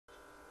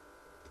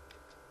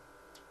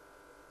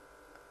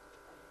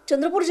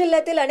चंद्रपूर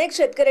जिल्ह्यातील अनेक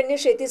शेतकऱ्यांनी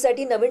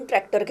शेतीसाठी नवीन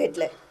ट्रॅक्टर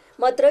घेतलाय।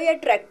 मात्र या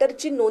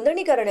ट्रॅक्टरची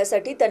नोंदणी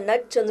करण्यासाठी त्यांना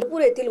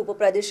चंद्रपूर येथील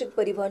उपप्रादेशिक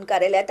परिवहन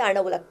कार्यालयात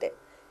आणावं लागते।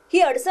 ही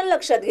अडचण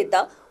लक्षात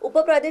घेता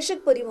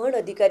उपप्रादेशिक परिवहन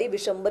अधिकारी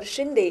विशंबर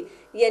शिंदे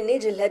यांनी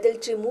जिल्ह्यातील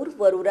चिमूर,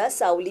 वरुरा,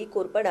 सावली,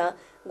 कोरपणा,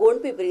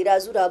 गोंडपिपरी,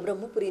 राजुरा,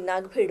 ब्रह्मपुरी,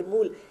 नागभीड,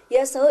 मूल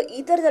यासह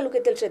इतर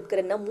तालुक्यातील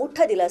शेतकऱ्यांना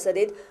मोठा दिलासा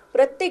देत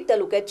प्रत्येक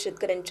तालुक्यात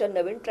शेतकऱ्यांच्या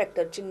नवीन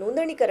ट्रॅक्टरची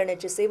नोंदणी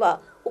करण्याची सेवा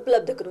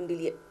उपलब्ध करून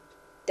दिली आहे।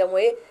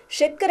 त्यामुळे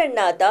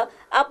शेतकऱ्यांना आता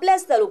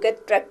आपल्याच तालुक्यात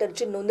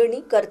ट्रॅक्टरची नोंदणी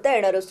करता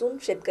येणार असून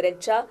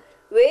शेतकऱ्यांच्या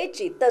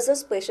वेळेची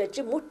तसंच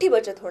पैशाची मोठी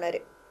बचत होणार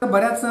आहे।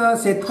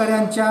 बऱ्याच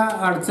शेतकऱ्यांच्या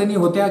अडचणी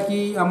होत्या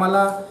की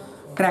आम्हाला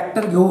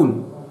ट्रॅक्टर घेऊन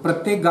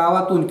प्रत्येक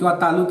गावातून किंवा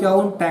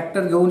तालुक्याहून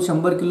ट्रॅक्टर घेऊन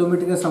 100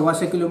 किलोमीटर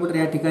 125 किलोमीटर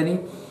या ठिकाणी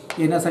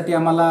येण्यासाठी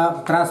आम्हाला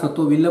त्रास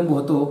होतो, विलंब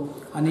होतो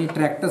आणि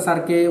ट्रॅक्टर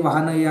सारखे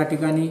वाहन या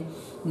ठिकाणी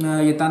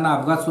येताना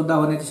अपघात सुद्धा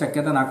होण्याची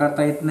शक्यता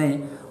नाकारता येत नाही।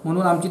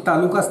 म्हणून आमची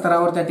तालुका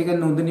स्तरावर त्या ठिकाणी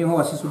नोंदणी हो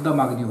अशी सुद्धा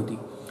मागणी होती।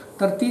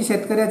 तर ती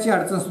शेतकऱ्याची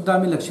अडचण सुद्धा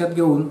आम्ही लक्षात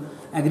घेऊन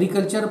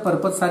ॲग्रिकल्चर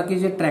पर्पज सारखे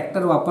जे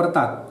ट्रॅक्टर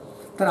वापरतात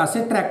तर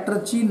असे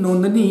ट्रॅक्टरची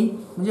नोंदणी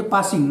म्हणजे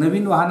पासिंग,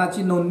 नवीन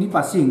वाहनाची नोंदणी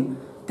पासिंग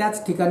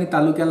त्याच ठिकाणी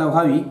तालुक्याला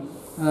व्हावी,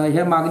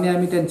 ह्या मागणी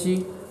आम्ही त्यांची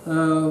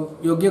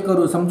योग्य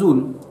करू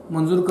समजून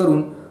मंजूर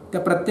करून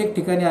त्या प्रत्येक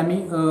ठिकाणी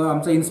आम्ही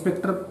आमचा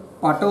इन्स्पेक्टर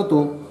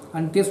पाठवतो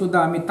आणि ते सुद्धा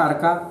आम्ही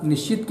तारखा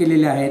निश्चित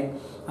केलेल्या आहेत।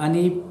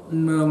 आणि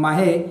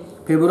माहे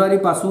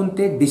फेब्रुवारीपासून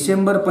ते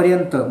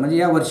डिसेंबरपर्यंत म्हणजे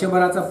या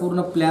वर्षभराचा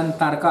पूर्ण प्लॅन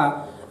तारखा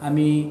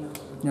आम्ही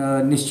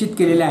निश्चित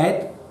केलेल्या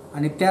आहेत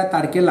आणि त्या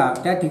तारखेला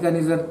त्या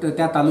ठिकाणी जर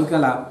त्या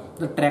तालुक्याला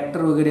जर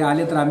ट्रॅक्टर वगैरे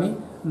आले तर आम्ही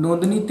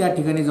नोंदणी त्या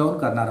ठिकाणी जाऊन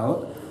करणार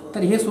आहोत। तर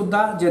हे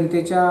सुद्धा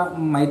जनतेच्या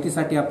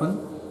माहितीसाठी आपण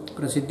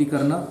प्रसिद्धी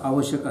करणं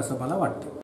आवश्यक असं मला वाटतं।